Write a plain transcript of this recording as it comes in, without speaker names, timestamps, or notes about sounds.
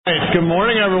Good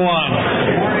morning, everyone.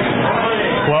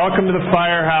 Welcome to the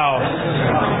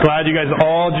Firehouse. Glad you guys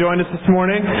all joined us this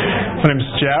morning. My name's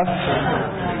Jeff.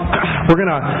 We're going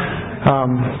to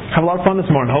have a lot of fun this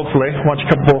morning, hopefully. Watch a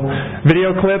couple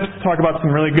video clips, talk about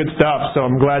some really good stuff. So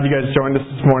I'm glad you guys joined us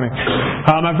this morning.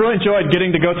 I've really enjoyed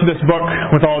getting to go through this book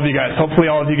with all of you guys. Hopefully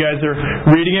all of you guys are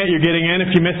reading it. You're getting in.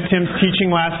 If you missed Tim's teaching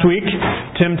last week,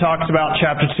 Tim talked about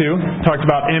chapter 2, talked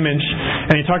about image,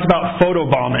 and he talked about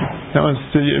photobombing. That was,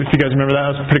 if you guys remember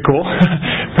that was pretty cool.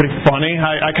 Pretty funny.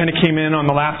 I kind of came in on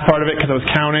the last part of it because I was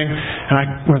counting, and I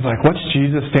was like, what's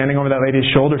Jesus standing over that lady's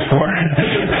shoulder for?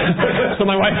 So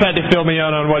my wife had to fill me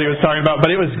in on what he was talking about, but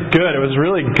it was good. It was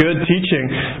really good teaching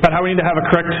about how we need to have a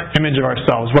correct image of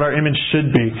ourselves, what our image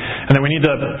should be, and that we need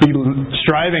to be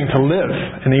striving to live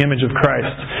in the image of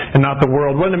Christ and not the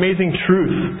world. What an amazing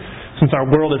truth, since our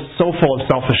world is so full of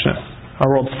selfishness.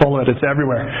 Our world's full of it. It's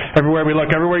everywhere. Everywhere we look,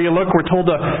 everywhere you look, we're told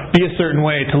to be a certain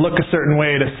way, to look a certain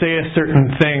way, to say a certain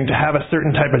thing, to have a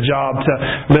certain type of job, to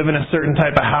live in a certain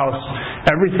type of house.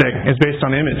 Everything is based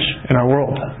on image in our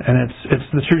world. And it's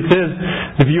the truth is,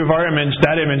 the view of our image,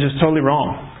 that image is totally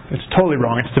wrong. It's totally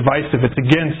wrong. It's divisive. It's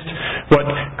against what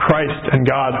Christ and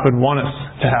God would want us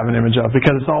to have an image of,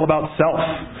 because it's all about self.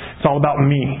 It's all about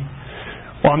me.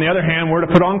 Well, on the other hand, we're to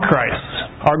put on Christ.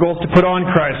 Our goal is to put on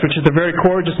Christ, which at the very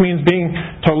core just means being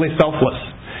totally selfless.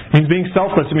 It means being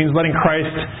selfless. It means letting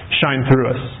Christ shine through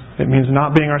us. It means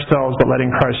not being ourselves, but letting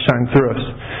Christ shine through us.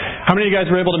 How many of you guys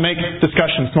were able to make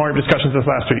small group discussions this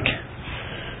last week?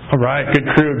 All right, good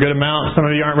crew, good amount. Some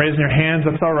of you aren't raising your hands.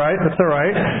 That's all right. That's all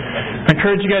right. I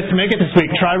encourage you guys to make it this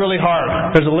week. Try really hard.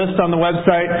 There's a list on the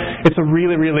website. It's a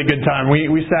really, really good time.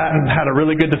 We sat and had a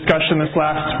really good discussion this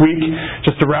last week,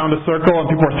 just around a circle,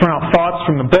 and people were throwing out thoughts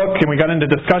from the book, and we got into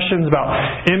discussions about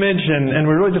image, and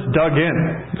we really just dug in.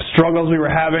 The struggles we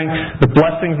were having, the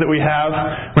blessings that we have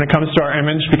when it comes to our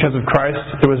image because of Christ.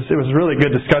 It was really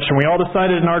good discussion. We all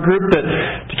decided in our group that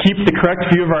to keep the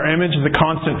correct view of our image is a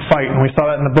constant fight, and we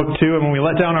saw that in the book too. And when we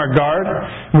let down our guard,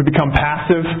 we become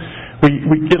passive.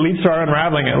 It leads to our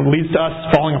unraveling. It leads to us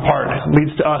falling apart. It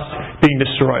leads to us being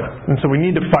destroyed. And so we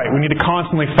need to fight. We need to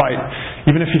constantly fight.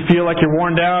 Even if you feel like you're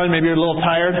worn down, maybe you're a little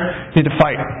tired, you need to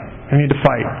fight. We need to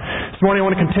fight. This morning I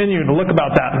want to continue to look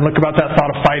about that and look about that thought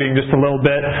of fighting just a little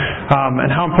bit and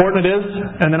how important it is.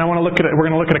 And then we're going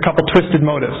to look at a couple twisted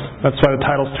motives. That's why the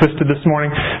title's Twisted this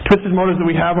morning. Twisted motives that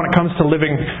we have when it comes to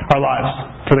living our lives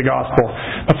for the gospel.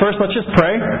 But first, let's just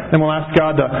pray, and we'll ask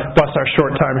God to bless our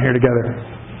short time here together.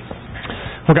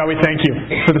 Well, God, we thank you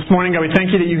for this morning. God, we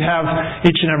thank you that you have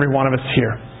each and every one of us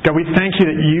here. God, we thank you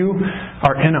that you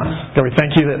are in us. God, we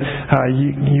thank you that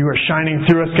you are shining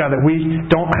through us, God, that we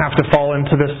don't have to fall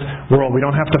into this world. We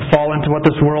don't have to fall into what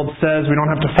this world says. We don't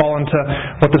have to fall into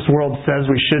what this world says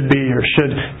we should be or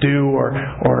should do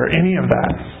or any of that.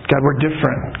 God, we're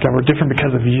different. God, we're different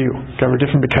because of you. God, we're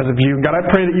different because of you. God, I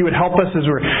pray that you would help us as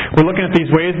we're looking at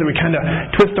these ways that we kind of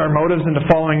twist our motives into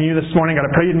following you this morning. God,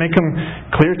 I pray you'd make them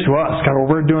clear to us. God, where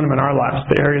we're doing them in our lives,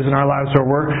 the areas in our lives where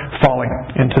we're falling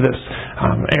into this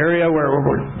area where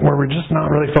we're just not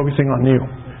really focusing on you.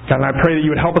 God, and I pray that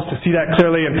you would help us to see that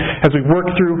clearly, and as we work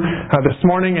through this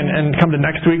morning and come to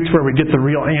next week to where we get the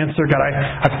real answer, God,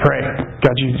 I pray,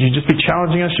 God, you just be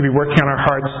challenging us, you be working on our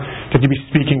hearts, God, you be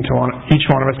speaking to each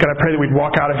one of us. God, I pray that we'd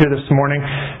walk out of here this morning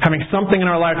having something in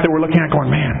our life that we're looking at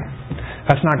going, man,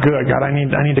 that's not good. God, I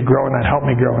need to grow in that. Help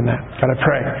me grow in that. God, I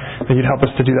pray that you'd help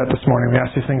us to do that this morning. We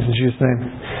ask these things in Jesus' name.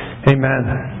 Amen.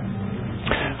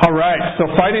 All right, so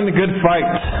fighting the good fight.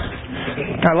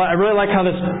 I really like how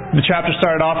the chapter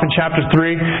started off in chapter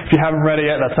 3. If you haven't read it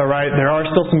yet, that's all right. There are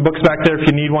still some books back there. If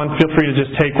you need one, feel free to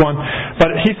just take one.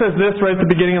 But he says this right at the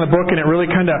beginning of the book, and it really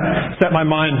kind of set my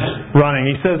mind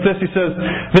running. He says this, he says,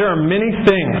 there are many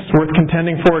things worth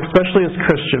contending for, especially as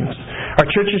Christians. Our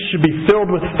churches should be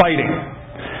filled with fighting.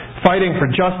 Fighting for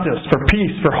justice, for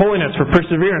peace, for holiness, for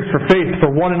perseverance, for faith, for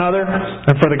one another,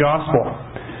 and for the gospel.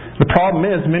 The problem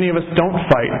is, many of us don't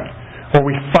fight, or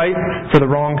we fight for the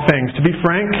wrong things. To be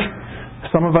frank,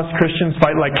 some of us Christians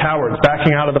fight like cowards,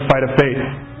 backing out of the fight of faith.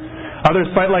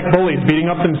 Others fight like bullies, beating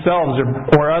up themselves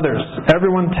or others.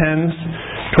 Everyone tends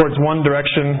towards one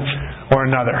direction or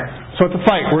another. So it's a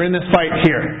fight. We're in this fight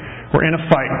here. We're in a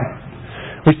fight.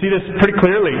 We see this pretty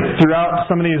clearly throughout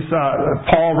some of these,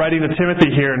 Paul writing to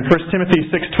Timothy here. In 1 Timothy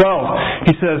 6:12,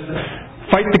 he says,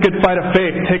 fight the good fight of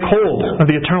faith. Take hold of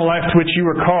the eternal life to which you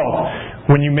were called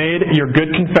when you made your good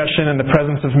confession in the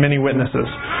presence of many witnesses.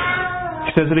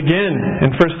 He says it again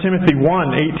in 1 Timothy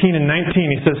 1:18 and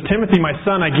 19. He says, Timothy, my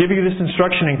son, I give you this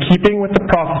instruction in keeping with the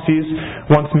prophecies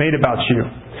once made about you,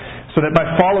 so that by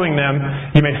following them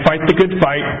you may fight the good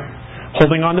fight,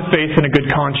 holding on to faith and a good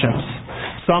conscience.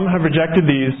 Some have rejected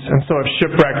these and so have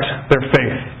shipwrecked their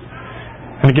faith.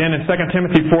 And again, in 2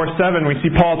 Timothy 4:7, we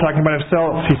see Paul talking about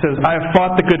himself. He says, I have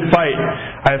fought the good fight.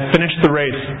 I have finished the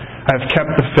race. I have kept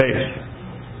the faith.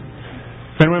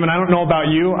 Men and women, I don't know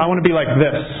about you. I want to be like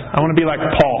this. I want to be like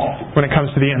Paul when it comes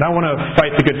to the end. I want to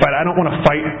fight the good fight. I don't want to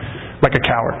fight like a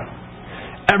coward.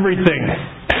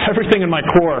 Everything in my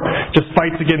core just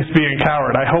fights against being a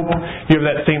coward. I hope you have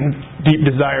that same deep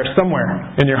desire somewhere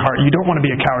in your heart. You don't want to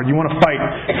be a coward. You want to fight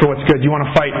for what's good. You want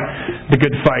to fight the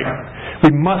good fight.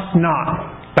 We must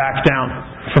not back down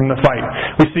from the fight.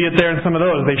 We see it there in some of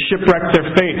those. They shipwreck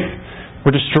their faith.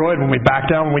 We're destroyed when we back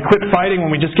down, when we quit fighting, when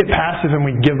we just get passive and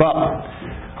we give up.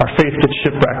 Our faith gets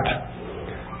shipwrecked.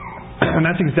 And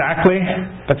that's exactly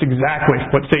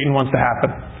what Satan wants to happen.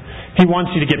 He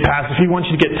wants you to get passive. He wants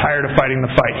you to get tired of fighting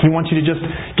the fight. He wants you to just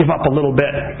give up a little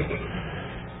bit.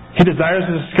 He desires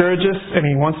to discourage us, and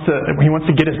he wants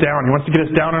to get us down. He wants to get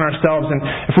us down on ourselves. And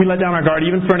if we let down our guard,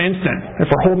 even for an instant,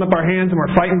 if we're holding up our hands and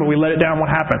we're fighting, but we let it down,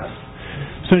 what happens?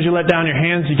 As soon as you let down your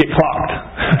hands, you get clocked.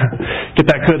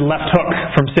 Get that good left hook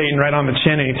from Satan right on the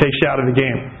chin, and he takes you out of the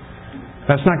game.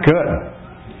 That's not good.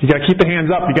 You got to keep the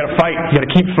hands up. You got to fight. You got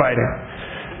to keep fighting.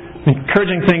 The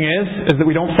encouraging thing is that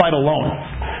we don't fight alone.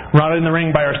 We're not in the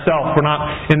ring by ourselves. We're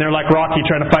not in there like Rocky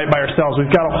trying to fight by ourselves.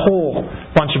 We've got a whole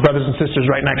bunch of brothers and sisters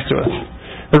right next to us.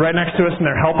 They're right next to us and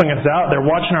they're helping us out. They're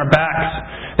watching our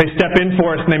backs. They step in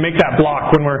for us and they make that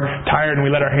block when we're tired and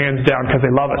we let our hands down because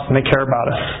they love us and they care about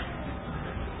us.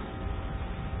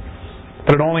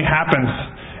 But it only happens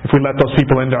if we let those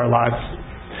people into our lives.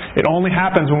 It only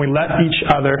happens when we let each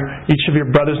of your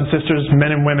brothers and sisters,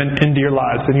 men and women, into your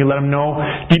lives, and you let them know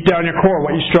deep down in your core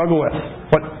what you struggle with,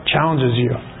 what challenges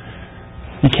you.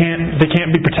 They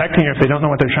can't be protecting you if they don't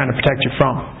know what they're trying to protect you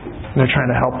from. And they're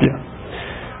trying to help you.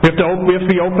 We have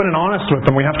to be open and honest with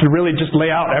them. We have to really just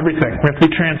lay out everything. We have to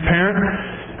be transparent,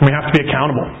 and we have to be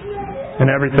accountable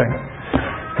in everything.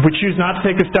 If we choose not to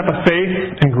take a step of faith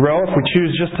and grow, if we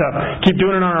choose just to keep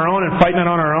doing it on our own and fighting it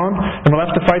on our own, then we'll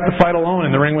have to fight the fight alone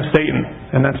in the ring with Satan.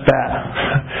 And that's bad.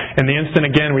 In the instant,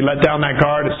 again, we let down that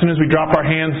guard. As soon as we drop our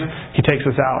hands, he takes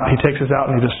us out. He takes us out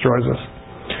and he destroys us.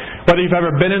 Whether you've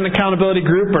ever been in an accountability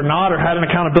group or not, or had an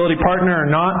accountability partner or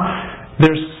not,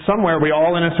 there's somewhere we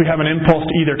have an impulse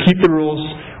to either keep the rules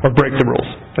or break the rules.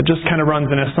 It just kind of runs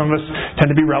in us. Some of us tend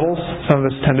to be rebels. Some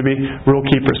of us tend to be rule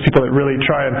keepers, people that really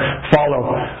try and follow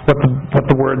what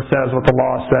the Word says, what the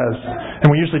law says.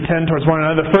 And we usually tend towards one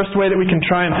another. The first way that we can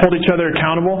try and hold each other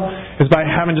accountable is by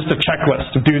having just a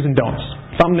checklist of do's and don'ts.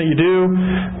 Something that you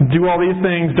do all these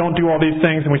things, don't do all these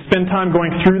things, and we spend time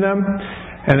going through them.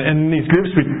 And in these groups,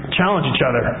 we challenge each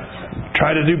other.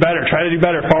 Try to do better.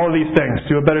 Follow these things.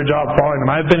 Do a better job following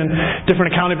them. I've been in different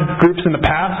accounting groups in the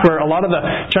past where a lot of the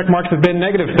check marks have been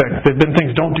negative things. They've been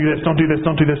things, don't do this, don't do this,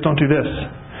 don't do this, don't do this.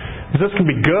 This can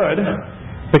be good.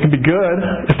 They can be good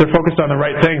if they're focused on the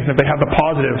right things and if they have the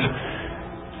positive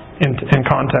in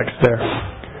context there.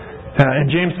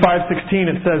 In James 5:16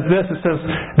 it says this. It says,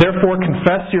 therefore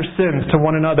confess your sins to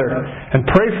one another and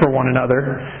pray for one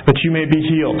another that you may be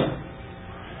healed.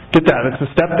 Get that. It's a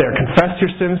step there. Confess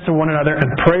your sins to one another and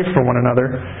pray for one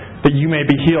another that you may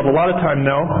be healed. A lot of time,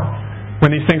 though, when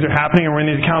these things are happening and we're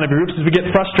in these accountability groups, is we get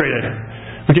frustrated.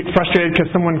 We get frustrated because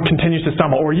someone continues to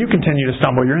stumble, or you continue to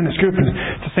stumble. You're in this group and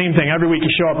it's the same thing. Every week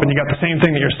you show up and you got the same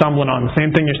thing that you're stumbling on, the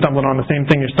same thing you're stumbling on, the same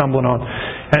thing you're stumbling on.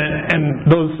 And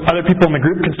those other people in the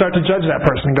group can start to judge that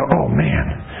person and go, oh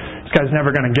man, this guy's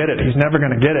never going to get it. He's never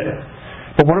going to get it.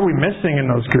 But what are we missing in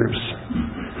those groups?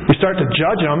 We start to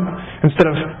judge them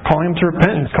instead of calling them to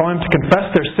repentance, calling them to confess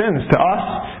their sins to us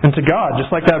and to God.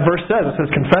 Just like that verse says, it says,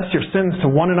 confess your sins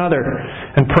to one another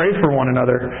and pray for one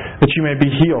another that you may be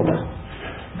healed.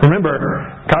 Remember,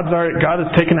 God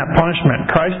has taken that punishment.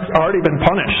 Christ's already been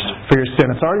punished for your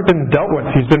sin. It's already been dealt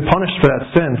with. He's been punished for that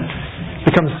sin.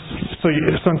 So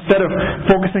instead of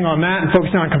focusing on that and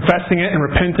focusing on confessing it and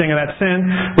repenting of that sin,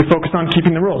 we focus on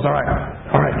keeping the rules. All right.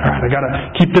 I got to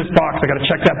keep this box. I got to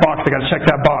check that box. I got to check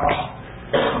that box.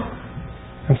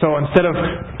 And so instead of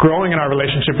growing in our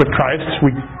relationship with Christ,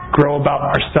 we grow about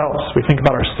ourselves. We think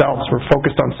about ourselves. We're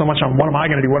focused on so much on what am I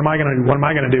going to do? What am I going to do? What am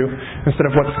I going to do? Instead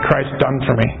of what's Christ done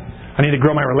for me. I need to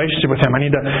grow my relationship with Him. I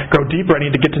need to grow deeper. I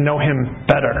need to get to know Him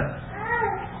better.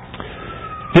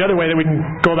 The other way that we can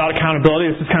go about accountability,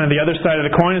 this is kind of the other side of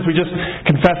the coin, is we just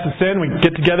confess the sin, we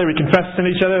get together, we confess the sin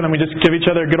to each other, and then we just give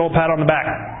each other a good old pat on the back.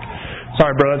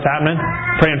 Sorry, bro, that's happening.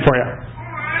 Praying for you.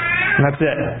 And that's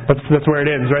it. That's where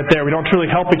it ends, right there. We don't truly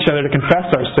help each other to confess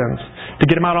our sins, to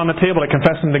get them out on the table, to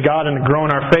confess them to God, and to grow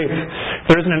in our faith.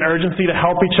 There isn't an urgency to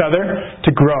help each other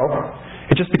to grow.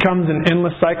 It just becomes an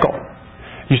endless cycle.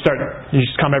 You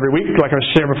just come every week, like I was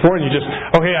sharing before, and you just,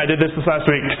 oh, hey, I did this last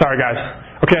week. Sorry, guys.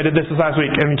 Okay, I did this last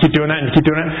week. And you keep doing that, and you keep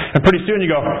doing it. And pretty soon you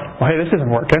go, well, hey, this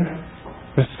isn't working.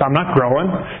 I'm not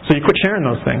growing. So you quit sharing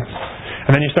those things.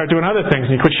 And then you start doing other things,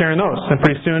 and you quit sharing those. And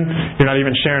pretty soon, you're not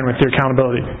even sharing with your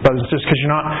accountability. But it's just because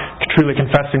you're not truly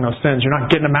confessing those sins. You're not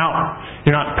getting them out.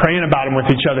 You're not praying about them with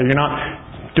each other. You're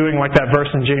not doing like that verse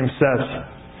in James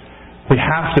says. We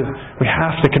have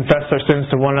to confess our sins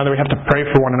to one another. We have to pray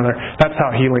for one another. That's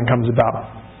how healing comes about.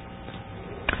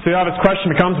 So the obvious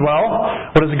question becomes, well,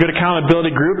 what does a good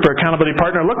accountability group or accountability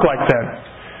partner look like then?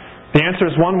 The answer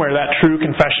is one where that true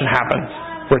confession happens.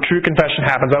 Where true confession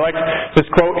happens. I like this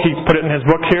quote. He put it in his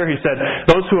book here. He said,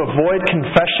 those who avoid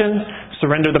confession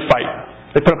surrender the fight.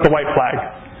 They put up the white flag.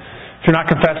 If you're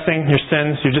not confessing your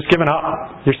sins, you're just giving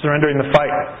up. You're surrendering the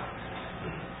fight.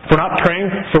 If we're not praying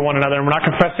for one another and we're not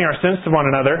confessing our sins to one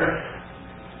another,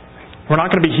 we're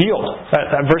not going to be healed.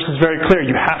 That verse is very clear.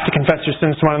 You have to confess your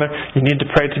sins to one another. You need to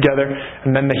pray together,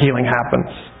 and then the healing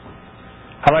happens.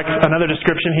 I like another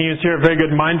description he used here, a very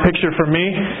good mind picture for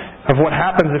me of what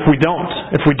happens if we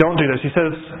don't do this. He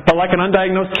says, but like an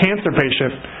undiagnosed cancer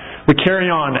patient, we carry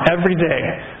on everyday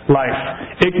life,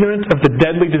 ignorant of the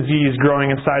deadly disease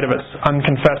growing inside of us,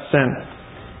 unconfessed sin.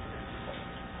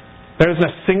 There isn't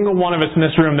a single one of us in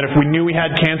this room that if we knew we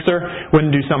had cancer, wouldn't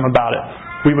do something about it.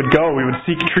 We would go, we would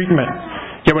seek treatment.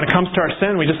 Yet when it comes to our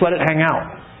sin, we just let it hang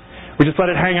out. We just let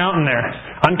it hang out in there,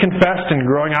 unconfessed and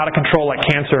growing out of control like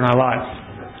cancer in our lives.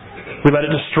 We let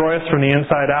it destroy us from the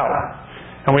inside out,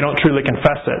 and we don't truly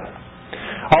confess it.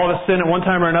 All of us sin at one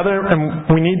time or another, and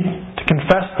we need to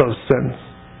confess those sins.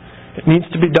 It needs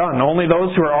to be done. Only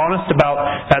those who are honest about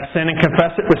that sin and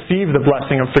confess it receive the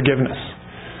blessing of forgiveness.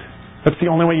 That's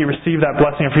the only way you receive that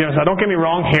blessing of forgiveness. Now, don't get me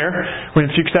wrong here. When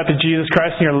if you accepted Jesus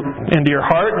Christ into your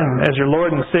heart and as your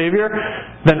Lord and Savior,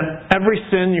 then every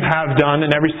sin you have done and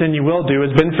every sin you will do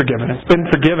has been forgiven. It's been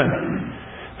forgiven.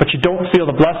 But you don't feel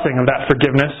the blessing of that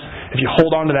forgiveness if you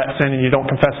hold on to that sin and you don't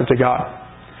confess it to God.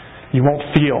 You won't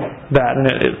feel that. And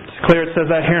it's clear, it says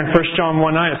that here in 1 John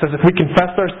 1:9. It says, if we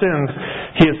confess our sins,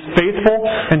 He is faithful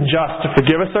and just to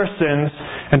forgive us our sins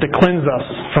and to cleanse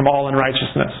us from all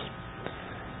unrighteousness.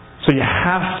 So you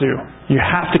have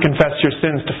to confess your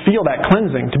sins to feel that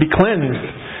cleansing, to be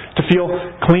cleansed, to feel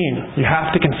clean. You have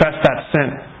to confess that sin.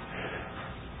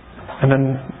 And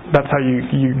then that's how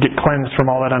you get cleansed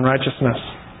from all that unrighteousness.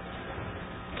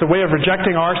 It's a way of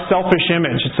rejecting our selfish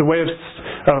image. It's a way of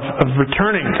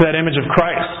returning to that image of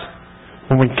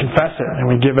Christ when we confess it and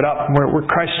we give it up. We're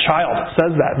Christ's child. It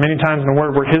says that many times in the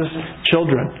Word. We're His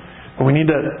children. But we need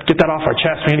to get that off our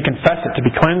chest. We need to confess it to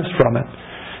be cleansed from it.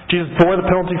 Jesus bore the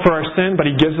penalty for our sin, but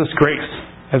He gives us grace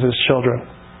as His children.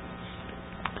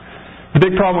 The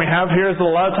big problem we have here is that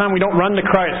a lot of time we don't run to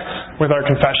Christ with our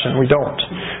confession. We don't.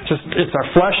 It's our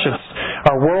flesh, it's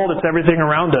our world, it's everything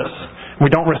around us.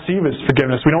 We don't receive His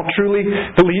forgiveness. We don't truly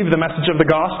believe the message of the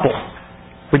gospel.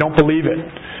 We don't believe it.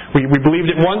 We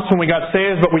believed it once when we got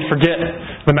saved, but we forget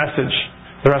the message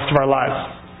the rest of our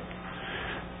lives.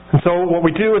 And so what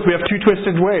we do is we have two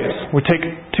twisted ways. We take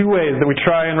two ways that we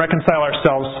try and reconcile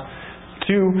ourselves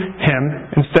to Him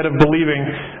instead of believing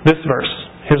this verse.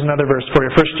 Here's another verse for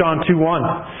you. 1 John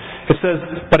 2:1. It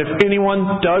says, but if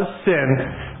anyone does sin,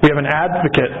 we have an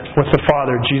advocate with the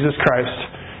Father, Jesus Christ,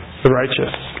 the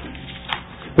righteous.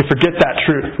 We forget that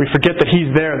truth. We forget that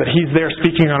He's there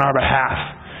speaking on our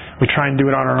behalf. We try and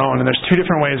do it on our own. And there's two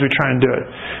different ways we try and do it.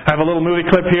 I have a little movie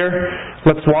clip here.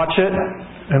 Let's watch it,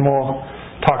 and we'll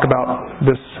talk about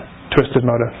this twisted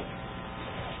motive.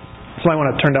 So I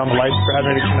want to turn down the lights. Brad,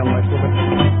 ready to turn down the lights a little bit.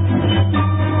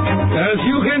 As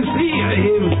you can see, I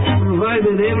have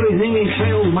provided everything a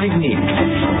child might need.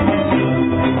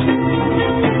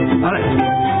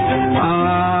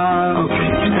 Okay.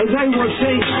 As I was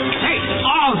saying... Hey,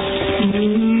 off!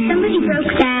 Somebody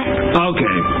broke that.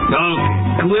 Okay.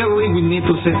 Clearly we need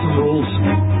to set some rules.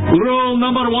 Rule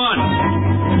number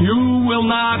 1. You will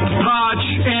not touch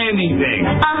anything.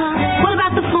 What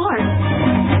about the floor?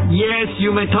 Yes,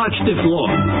 you may touch the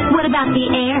floor. What about the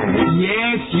air?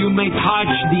 Yes, you may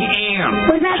touch the air.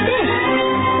 What about this?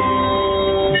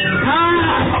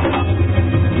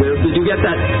 Where did you get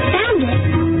that? Found it.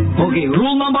 Okay,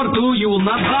 rule number 2, you will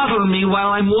not bother me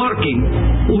while I'm working.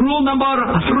 Rule number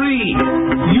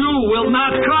 3, you will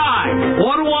not cry,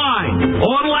 or whine,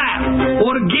 or laugh,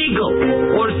 or giggle,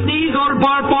 or sneeze, or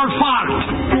burp, or fart.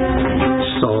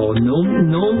 So,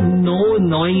 no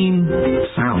annoying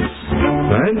sounds.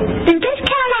 Right? Does this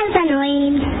count as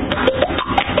annoying?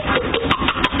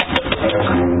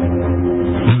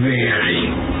 Very.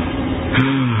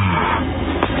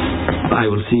 I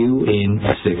will see you in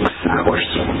 6 hours.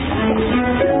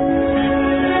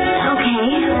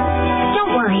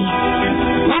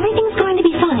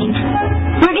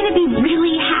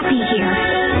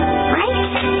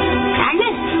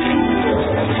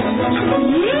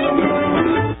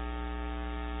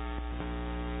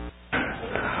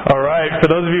 For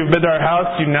those of you who've been to our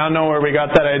house, you now know where we got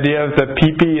that idea of the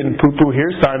pee-pee and poo-poo here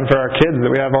sign for our kids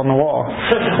that we have on the wall.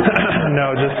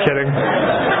 No, just kidding.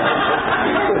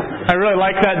 I really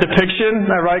like that depiction.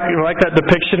 I like that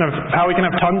depiction of how we can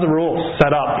have tons of rules set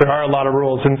up. There are a lot of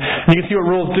rules. And you can see what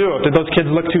rules do. Did those kids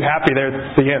look too happy? There's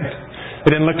the end.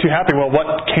 They didn't look too happy. Well,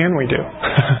 what can we do?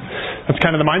 That's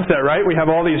kind of the mindset, right? We have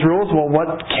all these rules. Well,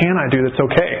 what can I do that's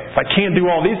okay? If I can't do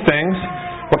all these things,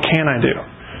 what can I do?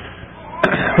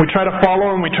 We try to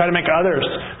follow and we try to make others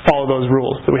follow those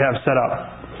rules that we have set up.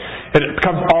 And it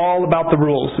becomes all about the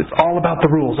rules. It's all about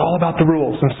the rules, all about the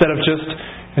rules, instead of just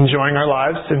enjoying our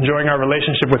lives, enjoying our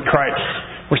relationship with Christ.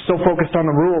 We're so focused on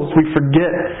the rules, we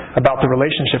forget about the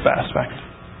relationship aspect.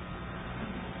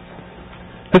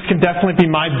 This can definitely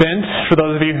be my bent, for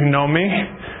those of you who know me.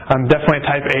 I'm definitely a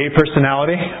type A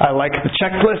personality. I like the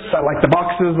checklists, I like the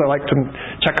boxes, I like to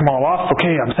check them all off.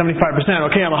 Okay, I'm 75%,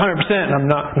 okay, I'm 100%, and I'm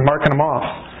not marking them off.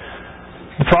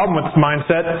 The problem with this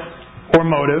mindset, or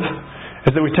motive,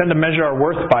 is that we tend to measure our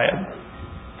worth by it.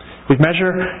 We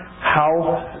measure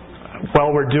how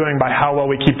well we're doing by how well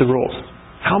we keep the rules.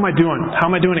 How am I doing? How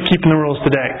am I doing at keeping the rules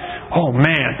today? Oh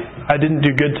man, I didn't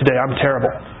do good today. I'm terrible.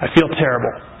 I feel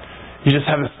terrible. You just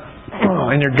have this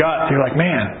in your gut. You're like,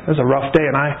 man, it was a rough day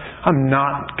and I'm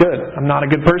not good. I'm not a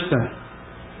good person.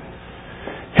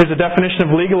 Here's a definition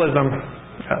of legalism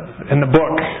in the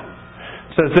book.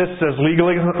 It says this,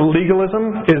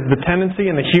 legalism is the tendency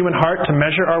in the human heart to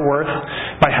measure our worth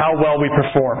by how well we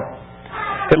perform.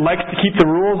 It likes to keep the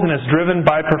rules and is driven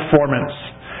by performance.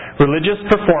 Religious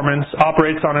performance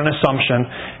operates on an assumption.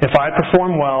 If I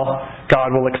perform well,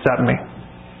 God will accept me.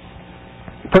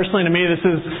 Personally, to me, this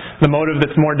is the motive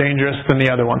that's more dangerous than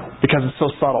the other one, because it's so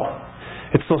subtle.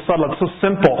 It's so subtle. It's so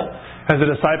simple as a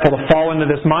disciple to fall into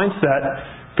this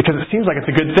mindset, because it seems like it's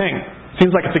a good thing. It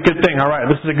seems like it's a good thing. All right,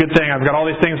 this is a good thing. I've got all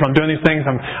these things. I'm doing these things.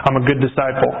 I'm a good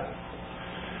disciple.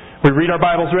 We read our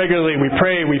Bibles regularly. We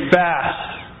pray. We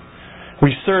fast.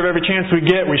 We serve every chance we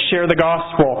get. We share the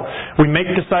gospel. We make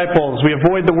disciples. We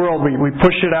avoid the world. We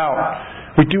push it out.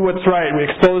 We do what's right. We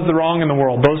expose the wrong in the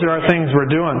world. Those are our things we're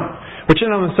doing, which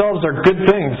in and of themselves are good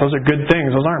things. Those are good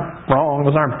things. Those aren't wrong.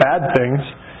 Those aren't bad things.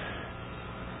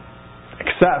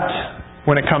 Except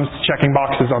when it comes to checking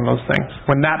boxes on those things.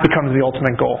 When that becomes the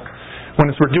ultimate goal. When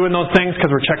we're doing those things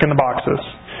because we're checking the boxes.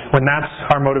 When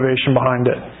that's our motivation behind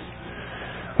it.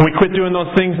 When we quit doing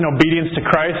those things in obedience to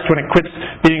Christ, when it quits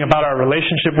being about our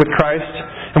relationship with Christ,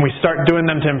 and we start doing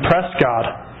them to impress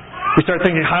God, we start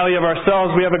thinking highly of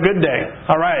ourselves, we have a good day.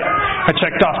 All right, I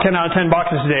checked off 10 out of 10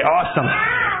 boxes today. Awesome.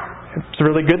 It's a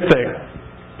really good thing.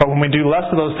 But when we do less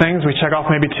of those things, we check off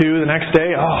maybe 2 the next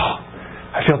day. Oh,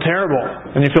 I feel terrible.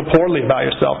 And you feel poorly about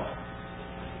yourself.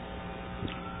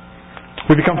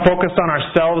 We become focused on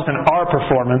ourselves and our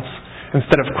performance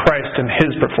instead of Christ and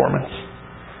His performance.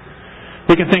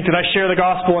 We can think, did I share the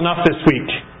gospel enough this week?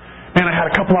 Man, I had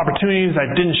a couple opportunities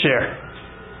I didn't share.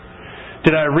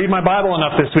 Did I read my Bible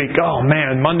enough this week? Oh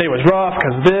man, Monday was rough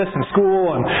because of this and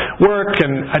school and work,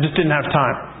 and I just didn't have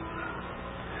time.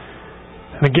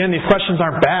 And again, these questions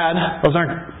aren't bad. Those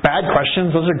aren't bad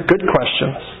questions. Those are good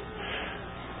questions.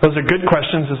 Those are good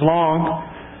questions as long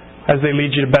as they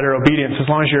lead you to better obedience. As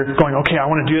long as you're going, okay, I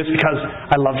want to do this because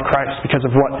I love Christ, because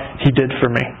of what He did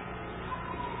for me.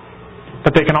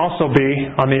 But they can also be,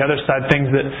 on the other side, things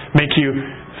that make you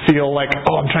feel like,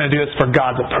 oh, I'm trying to do this for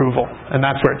God's approval. And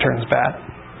that's where it turns bad.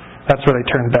 That's where they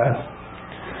turn bad.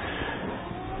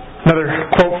 Another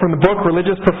quote from the book,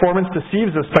 religious performance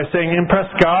deceives us by saying, impress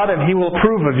God and He will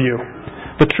approve of you.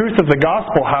 The truth of the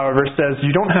gospel, however, says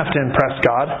you don't have to impress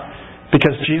God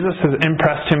because Jesus has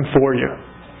impressed Him for you.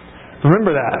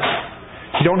 Remember that.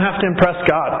 You don't have to impress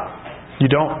God. You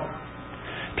don't.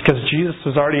 Because Jesus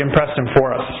has already impressed Him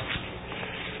for us.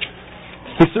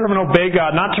 We serve and obey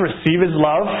God not to receive His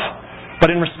love, but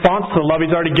in response to the love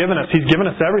He's already given us. He's given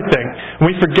us everything.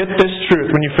 When we forget this truth,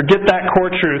 when you forget that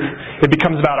core truth, it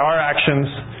becomes about our actions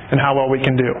and how well we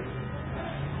can do.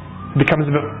 It becomes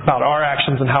about our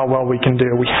actions and how well we can do.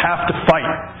 We have to fight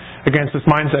against this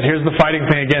mindset. Here's the fighting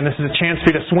thing again. This is a chance for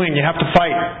you to swing. You have to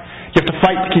fight. You have to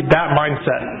fight to keep that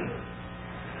mindset.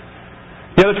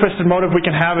 The other twisted motive we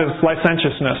can have is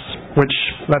licentiousness, which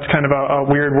that's kind of a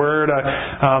weird word,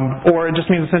 or it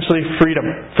just means essentially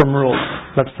freedom from rules.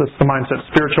 That's the mindset,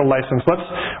 spiritual license. Let's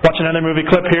watch another movie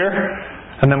clip here,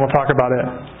 and then we'll talk about it.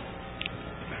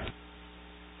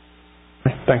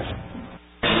 Thanks.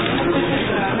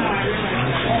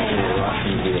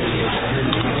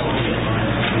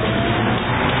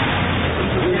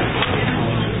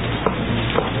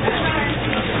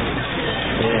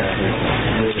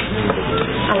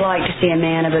 I like to see a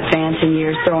man of advancing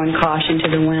years throwing caution to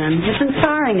the wind. It's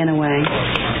inspiring in a way.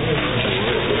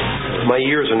 My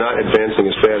years are not advancing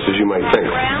as fast as you might think.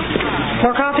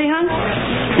 More coffee, hon?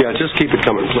 Yeah, just keep it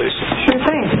coming, please. Sure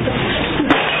thing.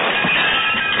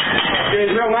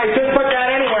 It's real nice. Just put that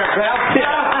anywhere, pal.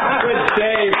 Good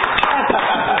save.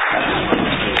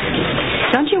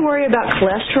 Don't you worry about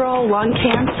cholesterol, lung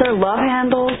cancer, love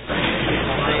handles?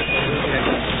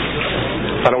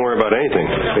 I don't worry about anything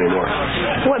anymore.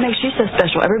 What makes you so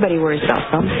special? Everybody worries about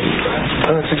something.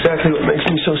 That's exactly what makes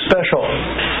me so special.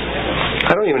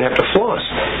 I don't even have to floss.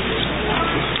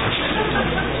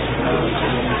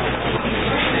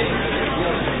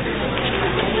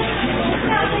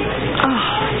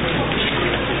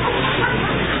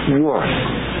 You are.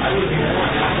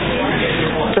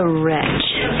 The wretch,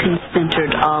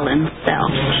 concentered all in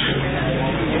self,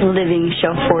 living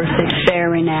shall forfeit fair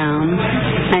renown,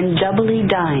 and doubly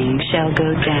dying shall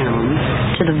go down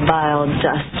to the vile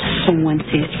dust from whence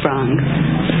he sprung,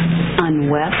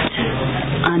 unwept,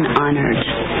 unhonored,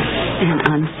 and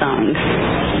unsung.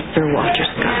 Sir Walter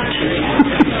Scott.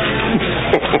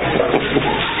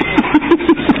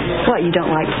 What, you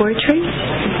don't like poetry?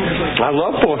 I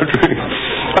love poetry.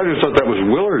 I just thought that was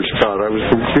Willard Scott. I was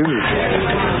confused.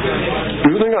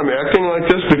 Do you think I'm acting like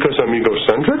this because I'm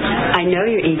egocentric? I know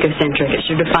you're egocentric. It's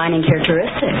your defining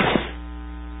characteristic.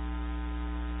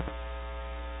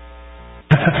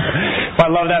 I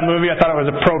love that movie. I thought it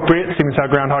was appropriate, seeing as how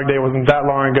Groundhog Day wasn't that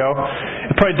long ago.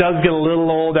 It probably does get a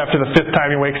little old after the 5th time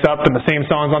he wakes up and the same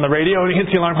song's on the radio and he hits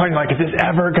the alarm clock and he's like, is this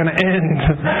ever going to end?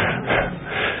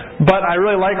 But I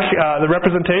really like the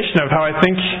representation of how I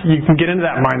think you can get into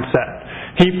that mindset.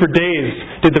 He, for days,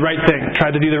 did the right thing,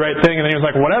 tried to do the right thing, and then he was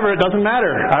like, whatever, it doesn't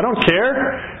matter. I don't care.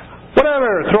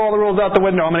 Whatever, throw all the rules out the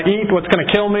window. I'm going to eat what's going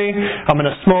to kill me. I'm going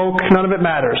to smoke. None of it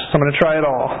matters. I'm going to try it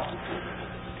all.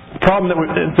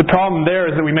 The problem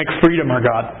there is that we make freedom our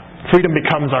God. Freedom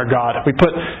becomes our God. We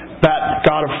put that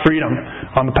God of freedom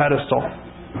on the pedestal.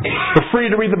 We're free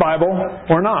to read the Bible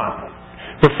or not.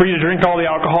 We're free to drink all the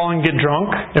alcohol and get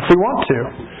drunk if we want to.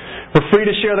 We're free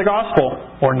to share the gospel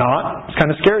or not. It's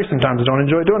kind of scary sometimes. I don't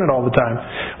enjoy doing it all the time.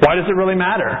 Why does it really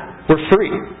matter? We're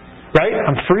free. Right?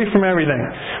 I'm free from everything.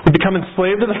 We become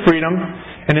enslaved to the freedom,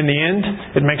 and in the end,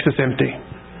 it makes us empty.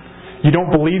 You don't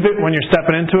believe it when you're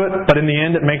stepping into it, but in the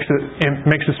end, it makes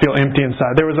us feel empty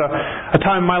inside. There was a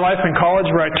time in my life in college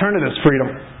where I turned to this freedom.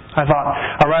 I thought,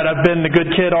 all right, I've been the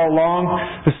good kid all along,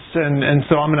 and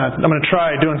so I'm gonna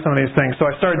try doing some of these things. So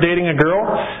I started dating a girl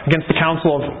against the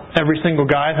counsel of every single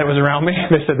guy that was around me.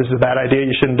 They said, this is a bad idea,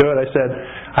 you shouldn't do it. I said,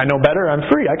 I know better, I'm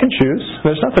free, I can choose.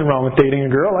 There's nothing wrong with dating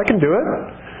a girl, I can do it.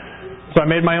 So I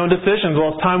made my own decisions.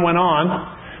 Well, as time went on,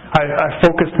 I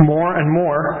focused more and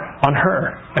more on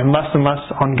her and less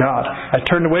on God. I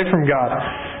turned away from God.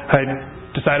 I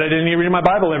decided I didn't need to read my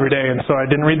Bible every day, and so I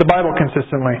didn't read the Bible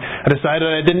consistently. I decided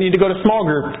I didn't need to go to small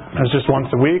group. It was just once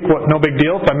a week. No big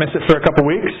deal. If I miss it for a couple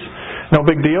weeks, no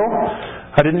big deal.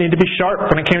 I didn't need to be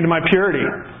sharp when it came to my purity.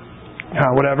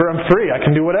 Whatever, I'm free. I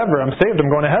can do whatever. I'm saved.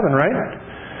 I'm going to heaven, right?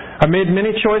 I made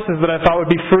many choices that I thought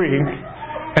would be free,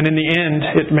 and in the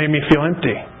end, it made me feel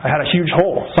empty. I had a huge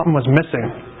hole. Something was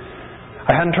missing.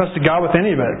 I hadn't trusted God with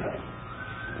any of it.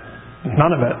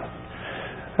 None of it.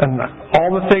 And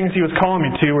all the things He was calling me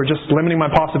to were just limiting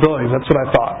my possibilities. That's what I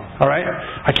thought. All right?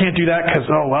 I can't do that because,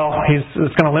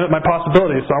 it's going to limit my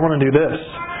possibilities, so I want to do this.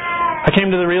 I came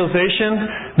to the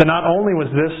realization that not only was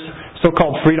this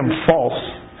so-called freedom false,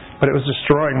 but it was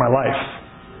destroying my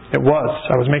life. It was.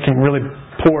 I was making really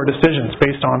poor decisions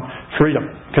based on freedom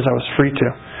because I was free to.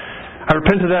 I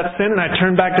repented of that sin and I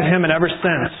turned back to Him, and ever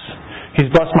since, He's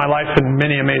blessed my life in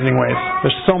many amazing ways.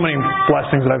 There's so many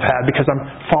blessings that I've had because I'm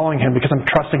following Him, because I'm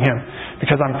trusting Him,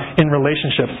 because I'm in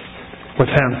relationship with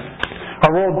Him.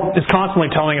 Our world is constantly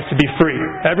telling us to be free.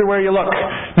 Everywhere you look,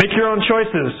 make your own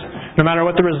choices, no matter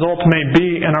what the result may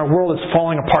be, and our world is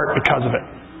falling apart because of it.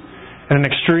 At an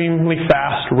extremely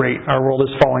fast rate, our world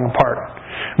is falling apart.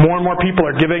 More and more people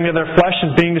are giving to their flesh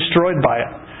and being destroyed by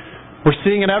it. We're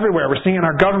seeing it everywhere. We're seeing it in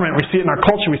our government. We see it in our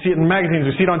culture. We see it in magazines.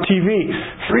 We see it on TV.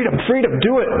 Freedom, freedom,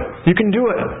 do it. You can do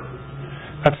it.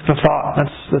 That's the thought.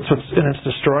 That's and it's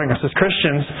destroying us. As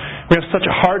Christians, we have such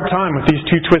a hard time with these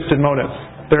two twisted motives.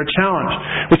 They're a challenge.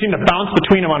 We seem to bounce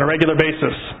between them on a regular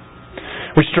basis.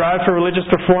 We strive for religious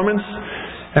performance,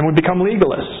 and we become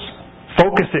legalists,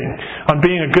 focusing on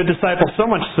being a good disciple so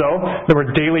much so that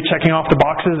we're daily checking off the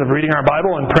boxes of reading our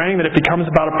Bible and praying that it becomes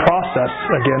about a process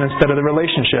again instead of the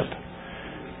relationship.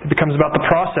 It becomes about the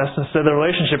process instead of the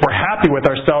relationship. We're happy with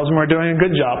ourselves when we're doing a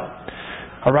good job.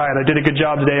 All right, I did a good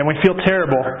job today, and we feel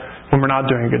terrible when we're not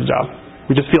doing a good job.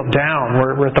 We just feel down.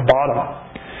 We're at the bottom.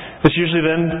 This usually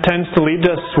then tends to lead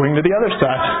to a swing to the other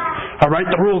side. All right,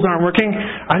 the rules aren't working.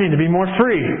 I need to be more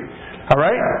free. All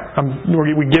right?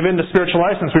 We give in to spiritual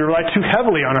license. We rely too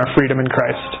heavily on our freedom in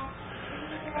Christ.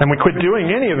 And we quit doing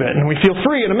any of it. And we feel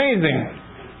free and amazing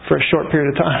for a short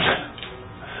period of time.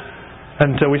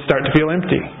 Until we start to feel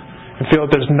empty. And feel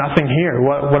that there's nothing here.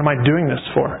 What am I doing this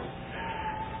for?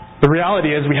 The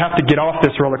reality is we have to get off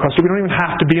this roller coaster. We don't even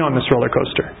have to be on this roller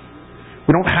coaster.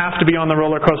 We don't have to be on the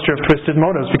roller coaster of twisted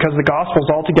motives because the gospel is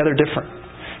altogether different.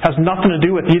 It has nothing to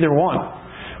do with either one.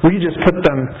 We just put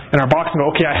them in our box and go,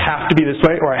 okay, I have to be this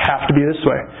way or I have to be this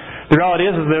way. The reality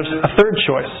is there's a third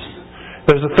choice.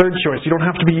 There's a third choice. You don't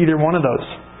have to be either one of those.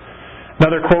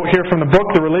 Another quote here from the book,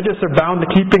 the religious are bound to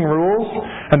keeping rules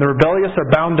and the rebellious are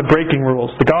bound to breaking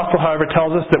rules. The gospel, however,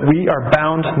 tells us that we are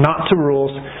bound not to rules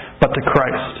but to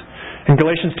Christ. In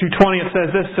Galatians 2:20 it says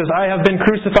this, I have been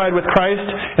crucified with Christ,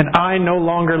 and I no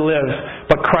longer live,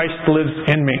 but Christ lives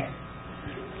in me.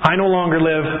 I no longer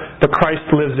live, but Christ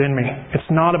lives in me. It's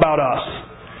not about us.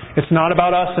 It's not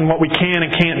about us and what we can and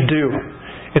can't do.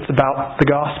 It's about the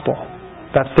gospel.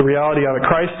 That's the reality of it.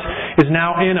 Christ is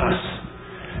now in us.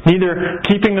 Neither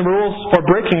keeping the rules or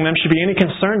breaking them should be any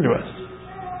concern to us.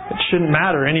 It shouldn't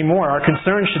matter anymore. Our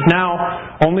concern should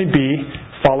now only be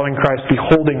following Christ,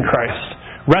 beholding Christ.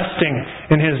 Resting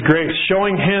in His grace,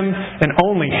 showing Him and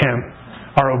only Him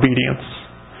our obedience.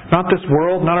 Not this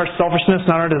world, not our selfishness,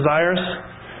 not our desires.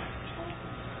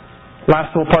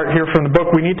 Last little part here from the book,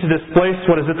 we need to displace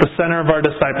what is at the center of our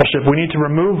discipleship. We need to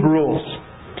remove rules,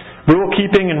 rule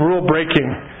keeping and rule breaking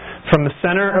from the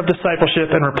center of discipleship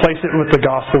and replace it with the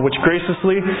gospel, which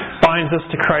graciously binds us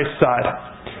to Christ's side.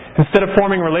 Instead of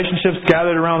forming relationships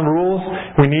gathered around rules,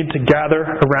 we need to gather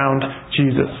around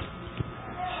Jesus.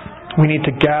 We need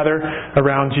to gather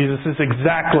around Jesus. This is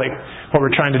exactly what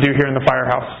we're trying to do here in the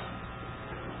Firehouse.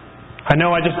 I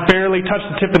know I just barely touched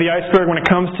the tip of the iceberg when it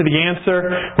comes to the answer,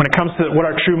 when it comes to what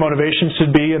our true motivation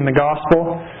should be in the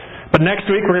gospel. But next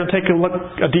week we're going to take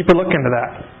a deeper look into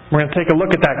that. We're going to take a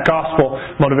look at that gospel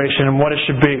motivation and what it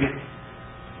should be.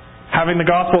 Having the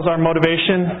gospel as our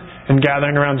motivation and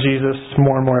gathering around Jesus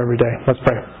more and more every day. Let's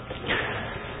pray.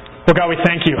 Well, God, we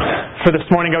thank You for this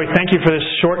morning. God, we thank You for this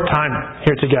short time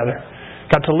here together.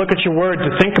 God, to look at Your Word,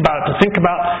 to think about it, to think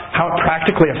about how it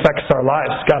practically affects our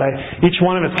lives. God, each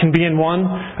one of us can be in one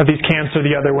of these camps or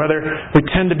the other, whether we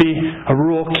tend to be a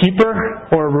rule keeper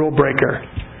or a rule breaker.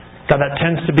 God, that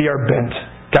tends to be our bent.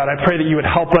 God, I pray that You would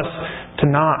help us to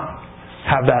not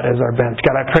have that as our bent.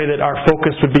 God, I pray that our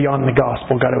focus would be on the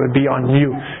gospel. God, it would be on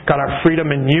You. God, our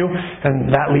freedom in You,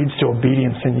 and that leads to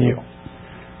obedience in You.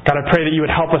 God, I pray that You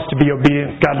would help us to be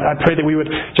obedient. God, I pray that we would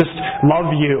just love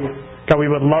You. God, we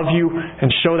would love You and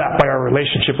show that by our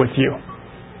relationship with You.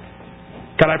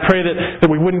 God, I pray that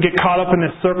we wouldn't get caught up in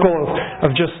this circle of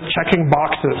just checking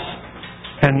boxes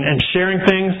and sharing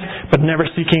things, but never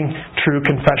seeking true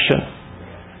confession.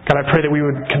 God, I pray that we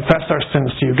would confess our sins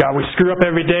to You. God, we screw up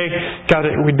every day. God,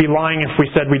 we'd be lying if we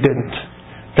said we didn't.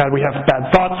 God, we have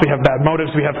bad thoughts, we have bad motives,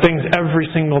 we have things every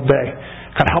single day.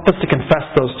 God, help us to confess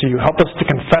those to You. Help us to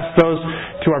confess those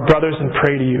to our brothers and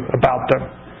pray to You about them.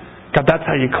 God, that's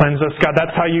how You cleanse us. God,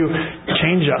 that's how You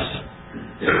change us.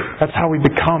 That's how we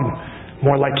become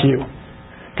more like You.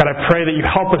 God, I pray that You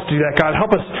help us do that. God,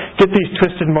 help us get these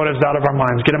twisted motives out of our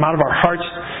minds. Get them out of our hearts,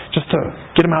 just to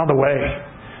get them out of the way.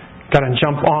 God, and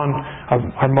jump on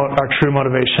our true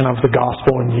motivation of the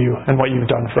gospel and You and what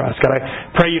You've done for us. God, I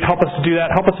pray You'd help us to do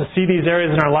that. Help us to see these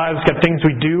areas in our lives, God, things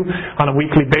we do on a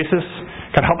weekly basis.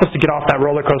 God, help us to get off that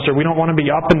roller coaster. We don't want to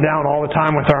be up and down all the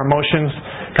time with our emotions.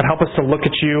 God, help us to look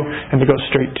at You and to go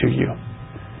straight to You.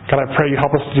 God, I pray You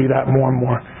help us to do that more and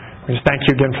more. We just thank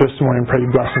You again for this morning and pray You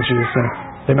bless in Jesus' name.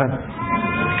 Amen.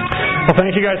 Well,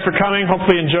 thank you guys for coming.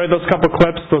 Hopefully you enjoyed those couple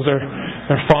clips.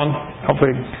 They're fun.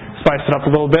 Hopefully spice it up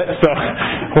a little bit. So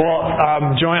we'll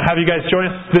have you guys join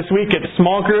us this week at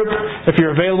small group. If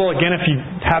you're available, again, if you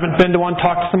haven't been to one,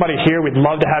 talk to somebody here. We'd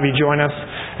love to have you join us.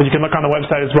 And you can look on the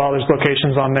website as well. There's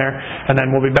locations on there. And then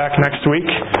we'll be back next week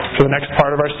for the next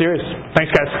part of our series.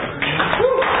 Thanks, guys.